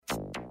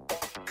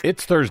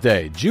It's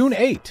Thursday, June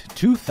 8,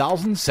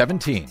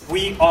 2017.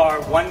 We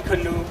are one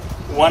canoe,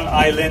 one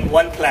island,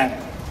 one planet.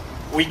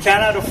 We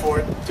cannot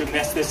afford to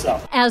mess this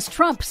up. As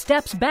Trump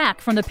steps back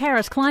from the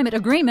Paris Climate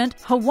Agreement,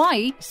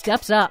 Hawaii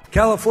steps up.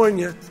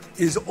 California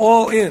is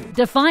all in.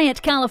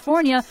 Defiant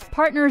California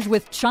partners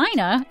with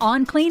China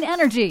on clean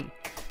energy.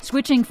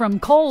 Switching from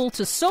coal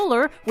to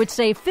solar would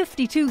save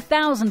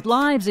 52,000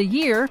 lives a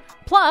year.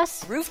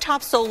 Plus,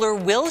 rooftop solar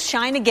will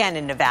shine again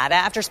in Nevada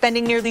after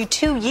spending nearly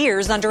 2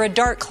 years under a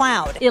dark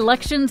cloud.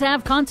 Elections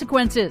have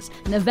consequences.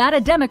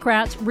 Nevada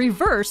Democrats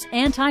reverse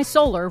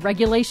anti-solar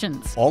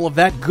regulations. All of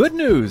that good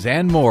news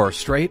and more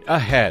straight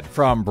ahead.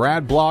 From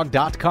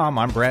BradBlog.com,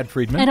 I'm Brad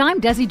Friedman. And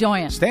I'm Desi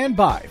Doyen. Stand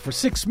by for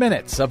 6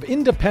 minutes of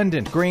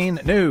independent green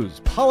news,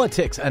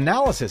 politics,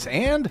 analysis,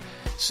 and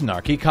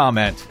snarky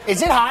comment.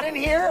 Is it hot in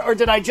here, or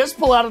did I just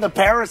pull out of the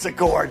Paris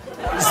Accord?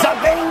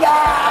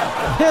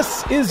 Zabinga!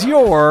 This is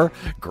your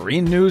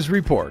Green News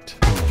Report.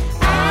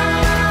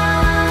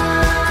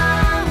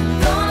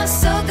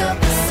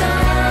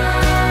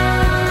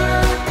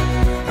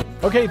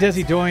 Okay,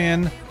 Desi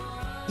Doyen,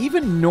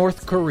 even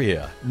North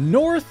Korea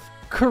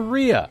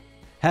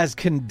has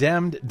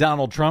condemned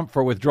Donald Trump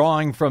for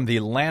withdrawing from the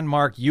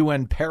landmark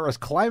UN Paris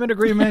Climate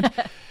Agreement,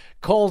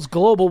 calls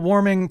global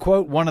warming,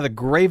 quote, one of the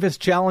gravest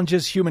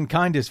challenges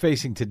humankind is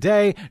facing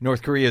today.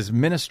 North Korea's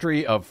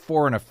Ministry of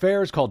Foreign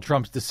Affairs called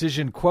Trump's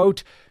decision,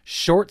 quote,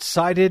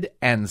 short-sighted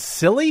and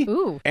silly,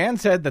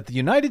 and said that the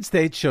United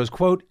States shows,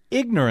 quote,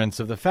 ignorance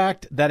of the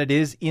fact that it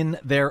is in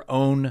their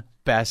own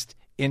best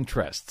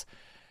interests.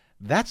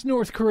 That's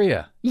North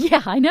Korea.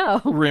 Yeah, I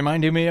know.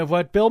 Reminding me of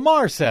what Bill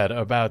Maher said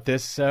about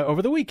this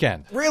over the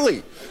weekend.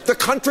 Really? The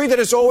country that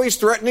is always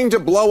threatening to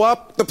blow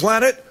up the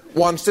planet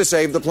wants to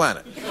save the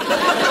planet.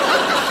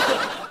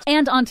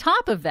 And on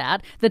top of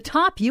that, the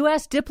top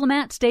U.S.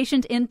 diplomat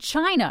stationed in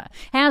China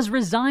has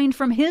resigned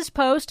from his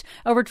post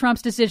over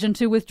Trump's decision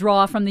to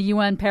withdraw from the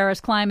UN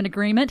Paris Climate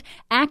Agreement.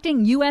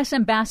 Acting U.S.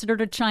 Ambassador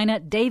to China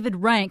David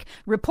Rank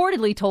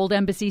reportedly told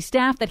embassy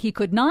staff that he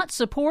could not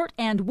support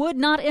and would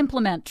not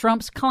implement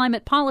Trump's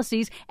climate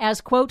policies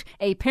as, quote,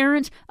 a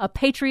parent, a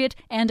patriot,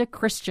 and a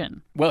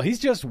Christian. Well, he's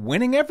just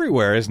winning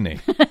everywhere, isn't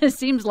he?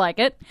 Seems like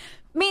it.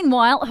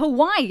 Meanwhile,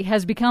 Hawaii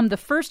has become the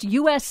first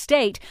U.S.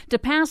 state to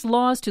pass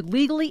laws to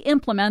legally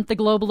implement the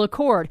global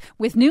accord,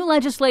 with new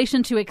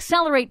legislation to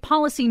accelerate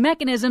policy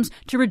mechanisms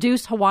to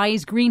reduce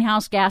Hawaii's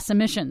greenhouse gas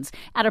emissions.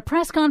 At a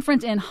press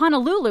conference in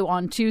Honolulu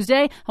on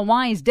Tuesday,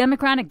 Hawaii's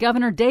Democratic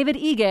Governor David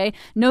Ige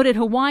noted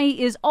Hawaii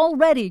is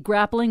already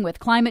grappling with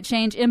climate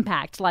change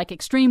impacts like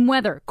extreme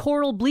weather,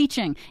 coral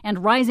bleaching,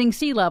 and rising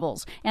sea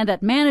levels, and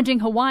that managing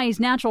Hawaii's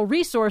natural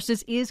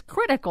resources is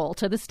critical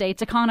to the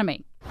state's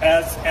economy.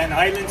 As an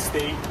island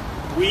state,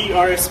 we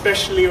are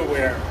especially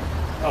aware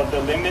of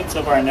the limits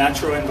of our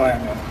natural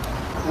environment.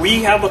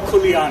 We have a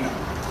kuleana,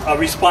 a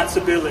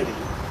responsibility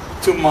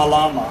to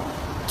malama,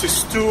 to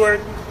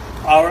steward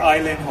our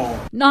island home.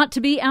 Not to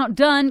be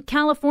outdone,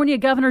 California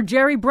Governor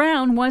Jerry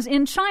Brown was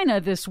in China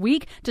this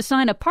week to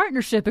sign a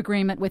partnership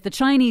agreement with the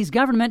Chinese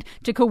government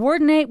to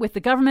coordinate with the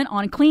government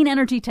on clean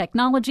energy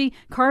technology,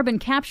 carbon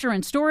capture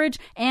and storage,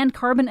 and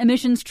carbon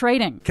emissions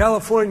trading.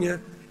 California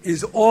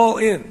is all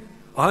in,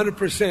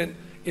 100%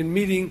 in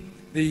meeting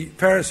the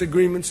Paris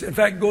agreements, in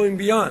fact, going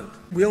beyond.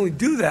 We only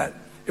do that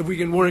if we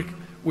can work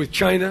with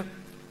China,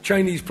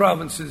 Chinese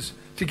provinces,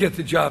 to get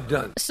the job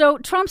done. So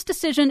Trump's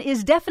decision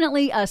is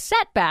definitely a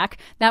setback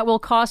that will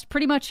cost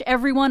pretty much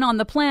everyone on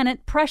the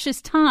planet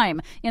precious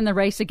time in the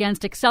race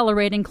against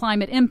accelerating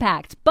climate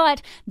impacts.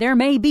 But there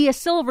may be a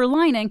silver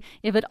lining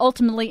if it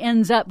ultimately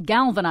ends up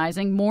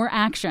galvanizing more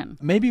action.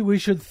 Maybe we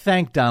should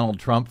thank Donald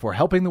Trump for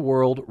helping the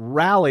world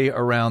rally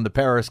around the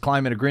Paris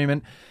Climate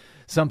Agreement,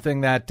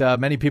 something that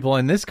many people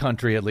in this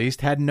country, at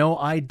least, had no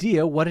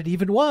idea what it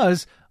even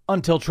was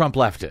until Trump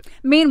left it.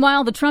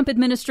 Meanwhile, the Trump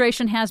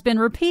administration has been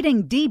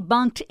repeating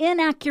debunked,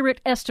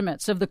 inaccurate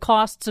estimates of the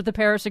costs of the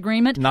Paris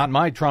Agreement. Not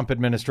my Trump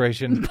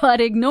administration.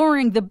 But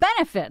ignoring the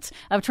benefits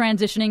of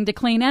transitioning to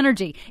clean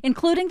energy,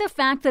 including the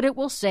fact that it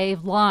will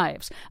save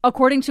lives.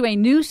 According to a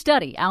new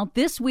study out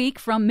this week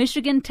from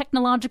Michigan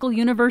Technological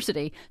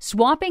University,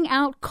 swapping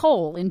out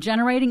coal in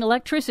generating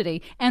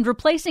electricity and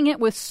replacing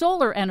it with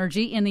solar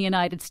energy in the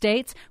United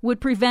States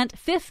would prevent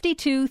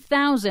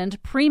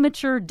 52,000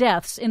 premature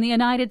deaths in the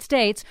United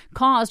States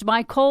caused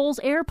by coal's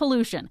air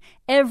pollution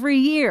every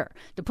year.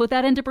 To put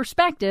that into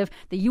perspective,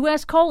 the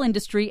U.S. coal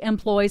industry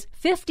employs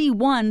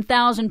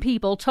 51,000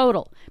 people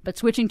total, but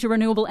switching to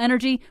renewable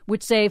energy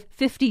would save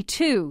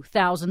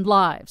 52,000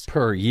 lives.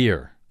 Per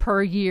year.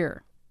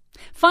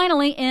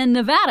 Finally, in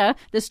Nevada,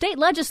 the state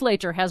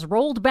legislature has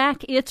rolled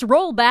back its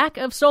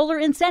rollback of solar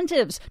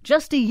incentives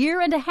just a year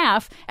and a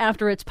half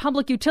after its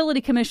Public Utility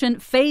Commission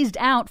phased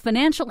out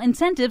financial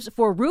incentives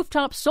for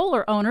rooftop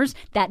solar owners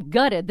that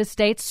gutted the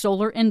state's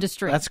solar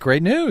industry. That's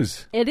great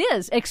news. It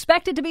is.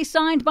 Expected to be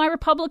signed by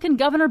Republican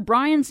Governor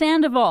Brian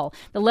Sandoval.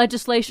 The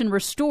legislation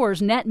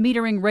restores net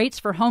metering rates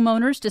for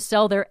homeowners to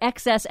sell their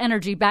excess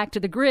energy back to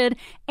the grid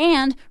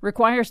and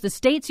requires the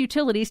state's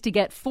utilities to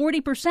get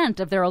 40%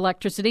 of their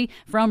electricity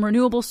from from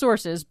renewable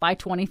sources by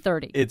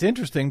 2030. It's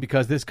interesting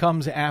because this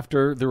comes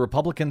after the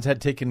Republicans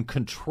had taken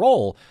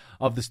control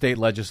of the state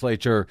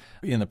legislature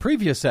in the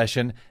previous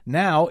session.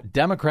 Now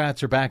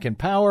Democrats are back in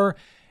power,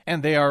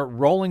 and they are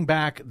rolling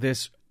back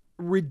this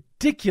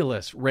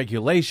ridiculous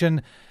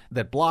regulation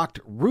that blocked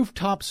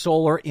rooftop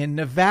solar in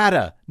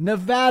Nevada.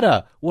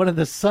 Nevada, one of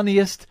the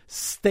sunniest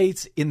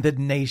states in the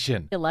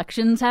nation.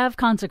 Elections have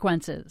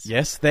consequences.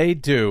 Yes, they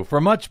do.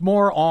 For much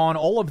more on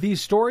all of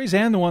these stories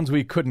and the ones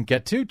we couldn't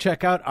get to,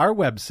 check out our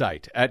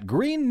website at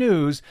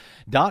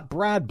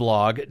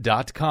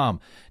greennews.bradblog.com.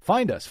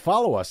 Find us,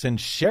 follow us,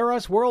 and share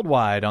us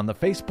worldwide on the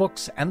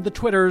Facebooks and the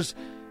Twitters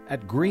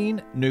at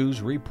Green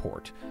News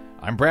Report.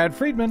 I'm Brad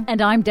Friedman.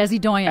 And I'm Desi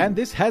Doyen. And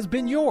this has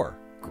been your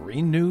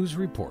Green News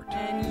Report.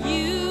 And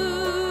you